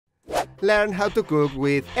Learn how to cook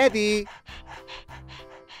with Eddie.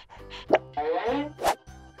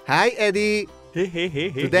 Hi, Eddie.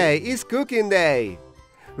 Today is cooking day.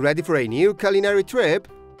 Ready for a new culinary trip?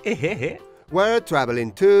 We're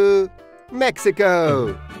traveling to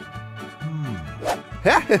Mexico.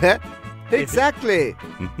 Exactly.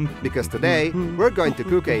 Because today we're going to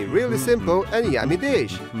cook a really simple and yummy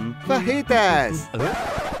dish. Fajitas.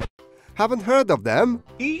 Haven't heard of them?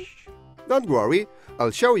 Don't worry,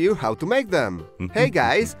 I'll show you how to make them. Hey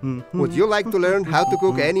guys, would you like to learn how to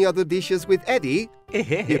cook any other dishes with Eddie?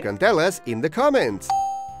 You can tell us in the comments.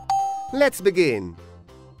 Let's begin.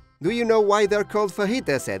 Do you know why they're called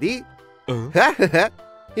fajitas, Eddie?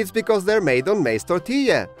 It's because they're made on maize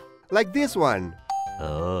tortilla, like this one.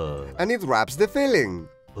 And it wraps the filling.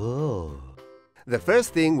 The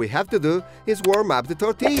first thing we have to do is warm up the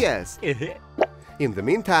tortillas. In the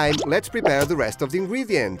meantime, let's prepare the rest of the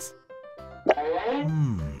ingredients.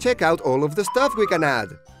 Check out all of the stuff we can add.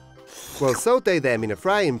 We'll saute them in a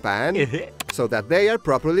frying pan so that they are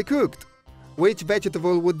properly cooked. Which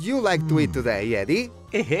vegetable would you like to eat today, Eddie?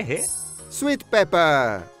 Sweet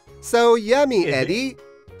pepper! So yummy, Eddie!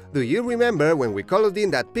 Do you remember when we colored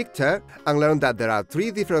in that picture and learned that there are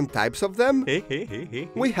 3 different types of them?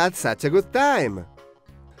 We had such a good time!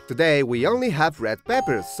 Today we only have red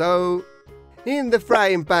peppers, so... in the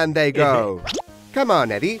frying pan they go! Come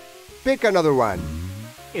on, Eddie, pick another one!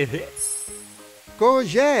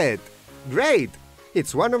 Courgette! Great!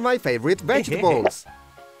 It's one of my favorite vegetables!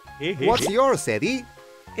 What's yours, Eddie?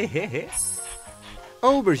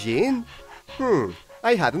 Aubergine?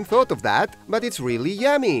 I hadn't thought of that, but it's really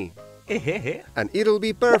yummy. And it'll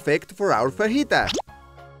be perfect for our fajita.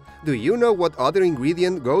 Do you know what other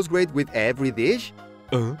ingredient goes great with every dish?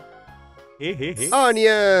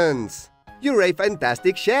 Onions! You're a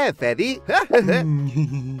fantastic chef, Eddie!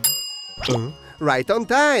 Right on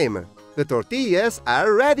time! The tortillas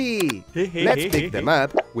are ready! Let's pick them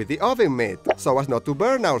up with the oven mitt so as not to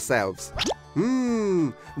burn ourselves.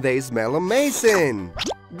 They smell amazing!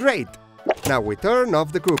 Great! Now we turn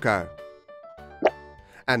off the cooker.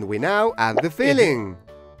 And we now add the filling.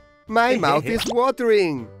 My mouth is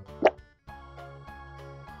watering!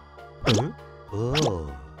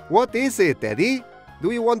 What is it, Eddie?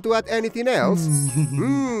 Do you want to add anything else?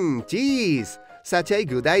 Cheese! Such a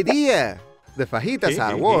good idea! The fajitas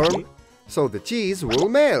are warm, so the cheese will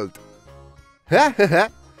melt.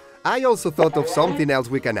 I also thought of something else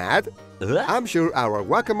we can add. I'm sure our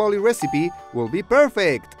guacamole recipe will be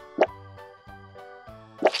perfect.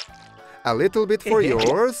 A little bit for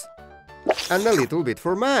yours, and a little bit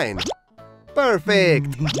for mine.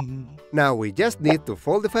 Perfect! Now we just need to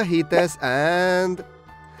fold the fajitas and...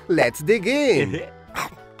 let's dig in!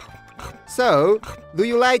 So, do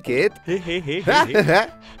you like it?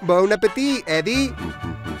 Bon appetit, Eddie!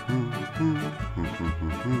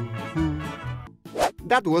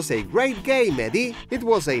 That was a great game, Eddie! It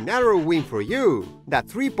was a narrow win for you! That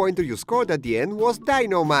 3-pointer you scored at the end was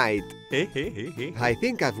dynamite! I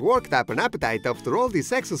think I've worked up an appetite after all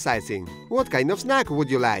this exercising. What kind of snack would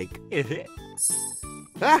you like?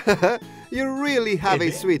 You really have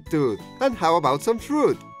a sweet tooth! And how about some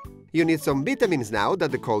fruit? You need some vitamins now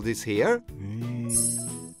that the cold is here.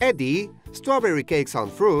 Eddie, strawberry cakes on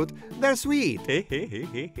fruit, they're sweet.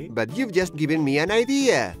 But you've just given me an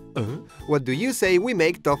idea. What do you say we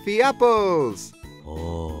make toffee apples?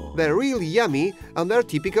 They're really yummy and they're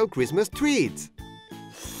typical Christmas treats.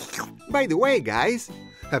 By the way, guys,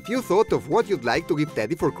 have you thought of what you'd like to give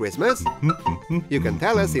Teddy for Christmas? You can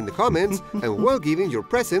tell us in the comments and we'll give him your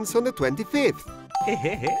presents on the 25th.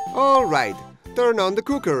 All right, turn on the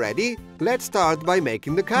cooker, Eddie. Let's start by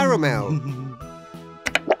making the caramel.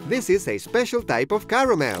 This is a special type of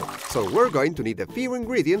caramel, so we're going to need a few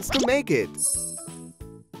ingredients to make it.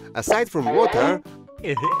 Aside from water,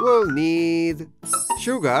 we'll need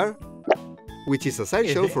sugar, which is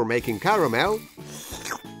essential for making caramel.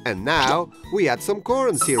 And now we add some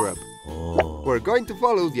corn syrup. We're going to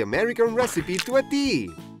follow the American recipe to a T.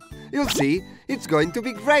 You'll see, it's going to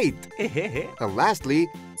be great. And lastly,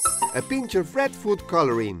 a pinch of red food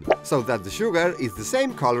coloring, so that the sugar is the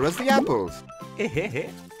same color as the apples.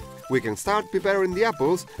 We can start preparing the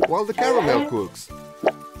apples while the caramel cooks.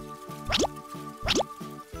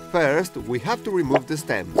 First, we have to remove the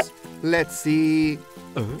stems. Let's see...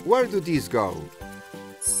 where do these go?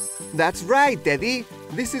 That's right, Eddie!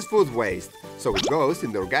 This is food waste, so it goes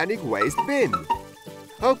in the organic waste bin.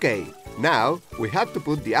 Okay, now we have to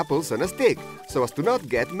put the apples on a stick, so as to not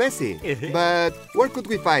get messy. But where could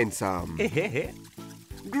we find some?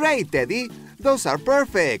 Great, Eddie! Those are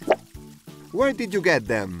perfect! Where did you get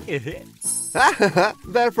them?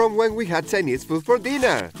 They're from when we had Chinese food for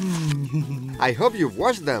dinner. I hope you've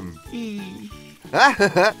washed them.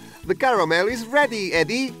 The caramel is ready,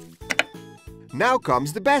 Eddie. Now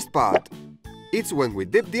comes the best part. It's when we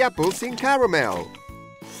dip the apples in caramel.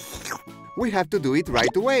 We have to do it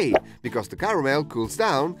right away, because the caramel cools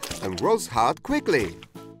down and grows hard quickly.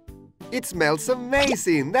 It smells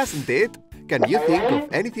amazing, doesn't it? Can you think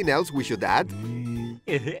of anything else we should add?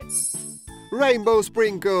 Rainbow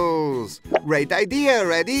sprinkles! Great idea,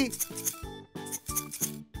 Eddie!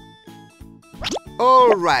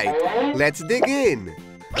 All right, let's dig in.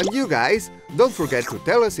 And you guys, don't forget to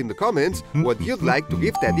tell us in the comments what you'd like to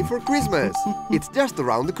give Eddie for Christmas. It's just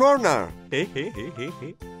around the corner.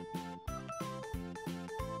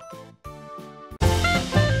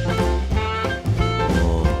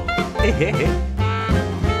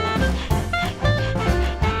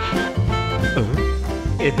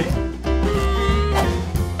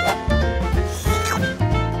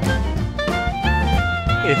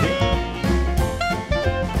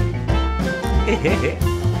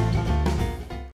 Hehehe